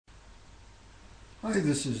Hi,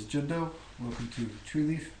 this is Jundo. Welcome to Tree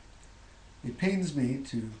Leaf. It pains me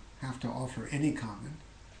to have to offer any comment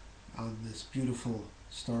on this beautiful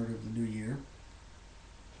start of the new year,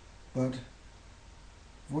 but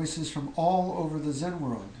voices from all over the Zen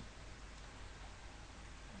world,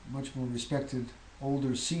 much more respected,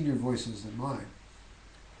 older, senior voices than mine,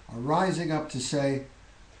 are rising up to say,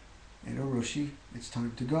 Edo Roshi, it's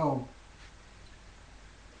time to go.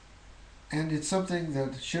 And it's something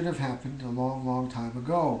that should have happened a long, long time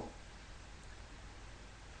ago.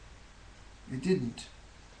 It didn't.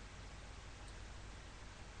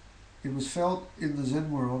 It was felt in the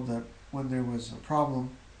Zen world that when there was a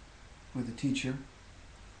problem with a teacher,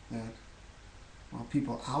 that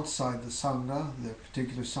people outside the Sangha, the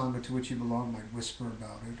particular Sangha to which he belonged, might whisper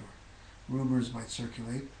about it or rumors might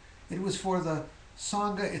circulate. It was for the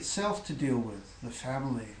Sangha itself to deal with. The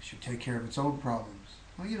family should take care of its own problems.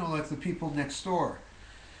 Well, like the people next door.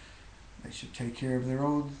 They should take care of their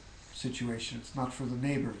own situation. It's not for the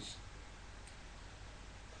neighbors.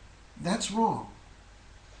 That's wrong.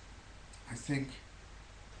 I think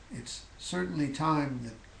it's certainly time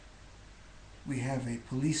that we have a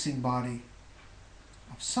policing body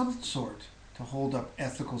of some sort to hold up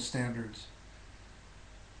ethical standards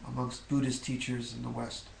amongst Buddhist teachers in the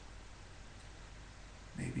West.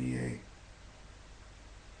 Maybe a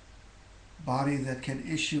body that can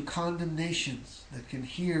issue condemnations, that can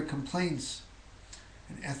hear complaints,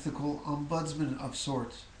 an ethical ombudsman of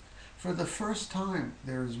sorts. For the first time,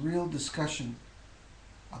 there is real discussion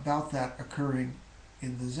about that occurring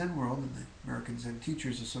in the Zen world, in the American Zen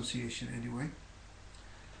Teachers Association anyway.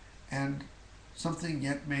 And something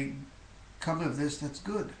yet may come of this that's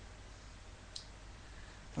good.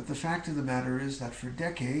 But the fact of the matter is that for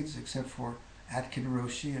decades, except for Atkin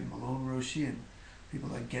Roshi and Malone Roshi and people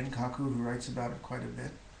like Genkaku, who writes about it quite a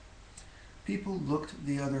bit, people looked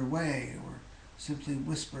the other way or simply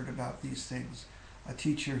whispered about these things. A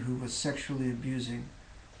teacher who was sexually abusing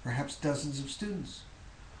perhaps dozens of students.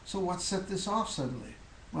 So what set this off suddenly?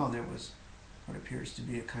 Well, there was what appears to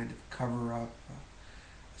be a kind of cover-up,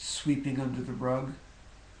 sweeping under the rug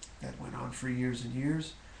that went on for years and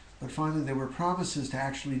years. But finally there were promises to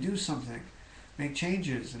actually do something, make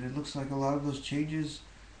changes, and it looks like a lot of those changes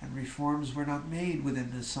and reforms were not made within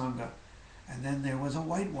the Sangha. And then there was a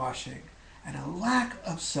whitewashing and a lack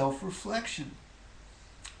of self-reflection.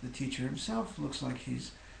 The teacher himself looks like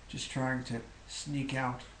he's just trying to sneak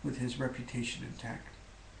out with his reputation intact.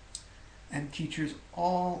 And teachers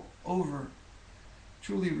all over,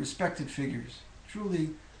 truly respected figures, truly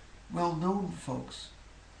well-known folks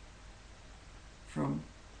from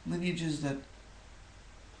lineages that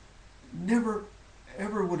never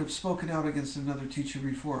ever would have spoken out against another teacher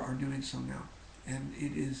before are doing so now. And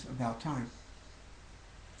it is about time.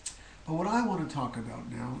 But what I want to talk about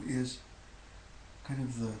now is kind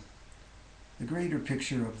of the greater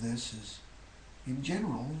picture of this is, in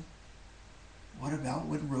general, what about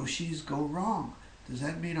when Roshis go wrong? Does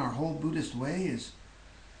that mean our whole Buddhist way is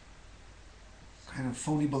kind of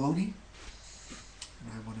phony baloney?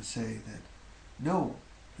 And I want to say that no,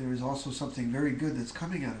 there is also something very good that's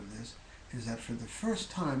coming out of this, is that for the first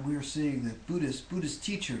time we are seeing that Buddhist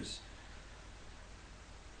teachers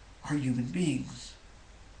are human beings.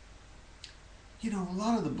 A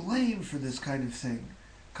lot of the blame for this kind of thing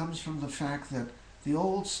comes from the fact that the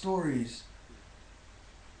old stories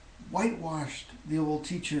whitewashed the old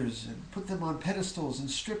teachers and put them on pedestals and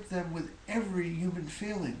stripped them with every human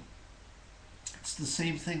failing. It's the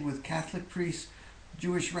same thing with Catholic priests,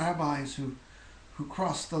 Jewish rabbis who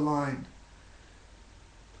crossed the line.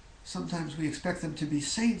 Sometimes we expect them to be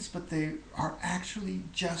saints, but they are actually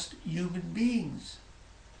just human beings.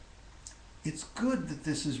 It's good that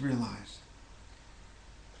this is realized.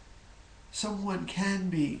 Someone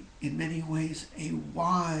can be, in many ways, a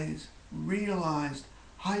wise, realized,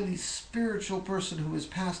 highly spiritual person who has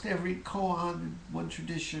passed every koan in one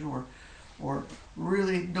tradition or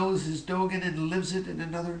really knows his Dogen and lives it in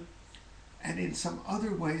another, and in some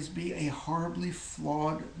other ways be a horribly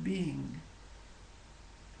flawed being.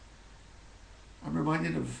 I'm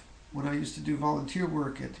reminded of when I used to do volunteer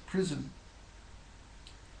work at the prison.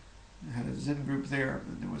 I had a Zen group there,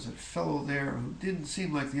 and there was a fellow there who didn't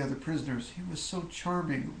seem like the other prisoners. He was so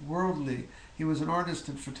charming, worldly. He was an artist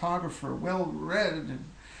and photographer, well-read, and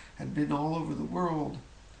had been all over the world.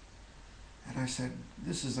 And I said,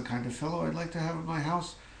 this is the kind of fellow I'd like to have in my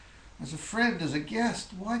house as a friend, as a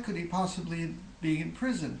guest. Why could he possibly be in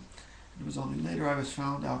prison? It was only later I was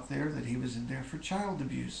found out there that he was in there for child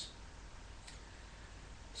abuse.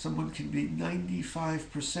 Someone can be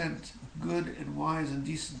 95% good and wise and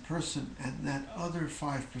decent person, and that other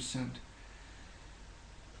 5%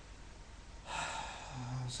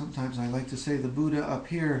 Sometimes I like to say the Buddha up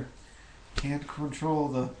here can't control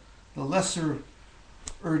the lesser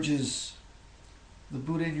urges. The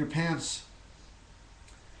Buddha in your pants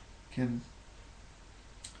can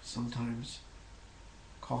sometimes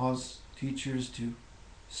cause teachers to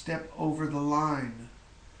step over the line.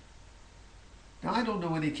 Now, I don't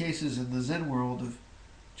know any cases in the Zen world of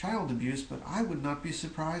child abuse, but I would not be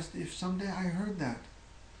surprised if someday I heard that,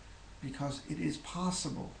 because it is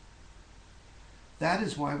possible. That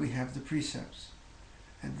is why we have the precepts,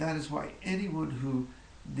 and that is why anyone who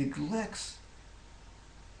neglects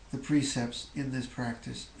the precepts in this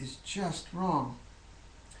practice is just wrong.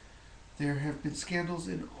 There have been scandals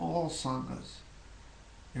in all sanghas.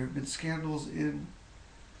 There have been scandals in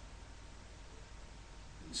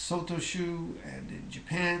Sotoshu and in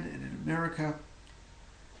Japan and in America.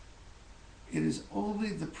 It is only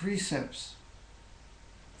the precepts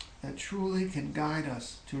that truly can guide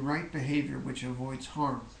us to right behavior which avoids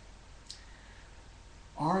harm.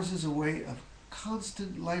 Ours is a way of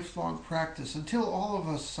constant lifelong practice until all of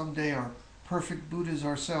us someday are perfect Buddhas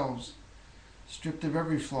ourselves, stripped of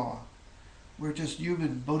every flaw. We're just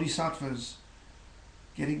human bodhisattvas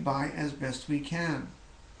getting by as best we can.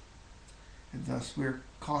 And thus we're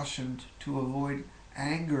cautioned to avoid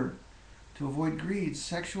anger, to avoid greed,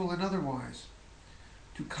 sexual and otherwise,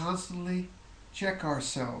 to constantly check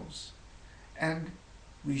ourselves. And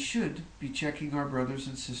we should be checking our brothers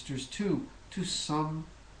and sisters too, to some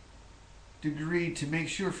degree, to make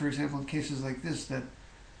sure, for example, in cases like this, that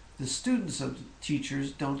the students of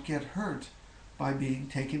teachers don't get hurt by being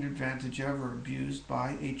taken advantage of or abused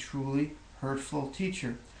by a truly hurtful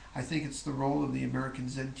teacher. I think it's the role of the American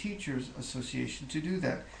Zen Teachers Association to do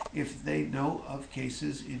that. If they know of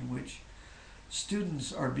cases in which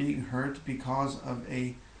students are being hurt because of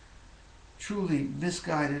a truly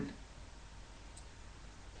misguided,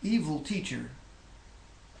 evil teacher,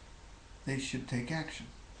 they should take action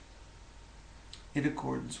in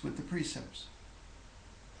accordance with the precepts.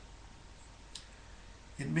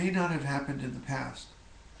 It may not have happened in the past,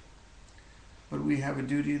 but we have a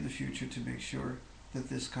duty in the future to make sure that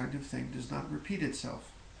this kind of thing does not repeat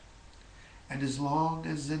itself. And as long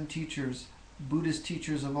as Zen teachers, Buddhist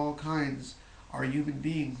teachers of all kinds, are human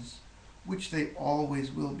beings, which they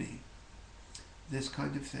always will be, this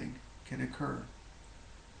kind of thing can occur.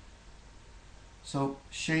 So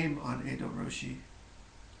shame on Edo Roshi,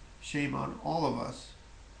 shame on all of us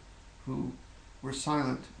who were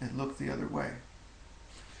silent and looked the other way.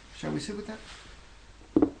 Shall we sit with that?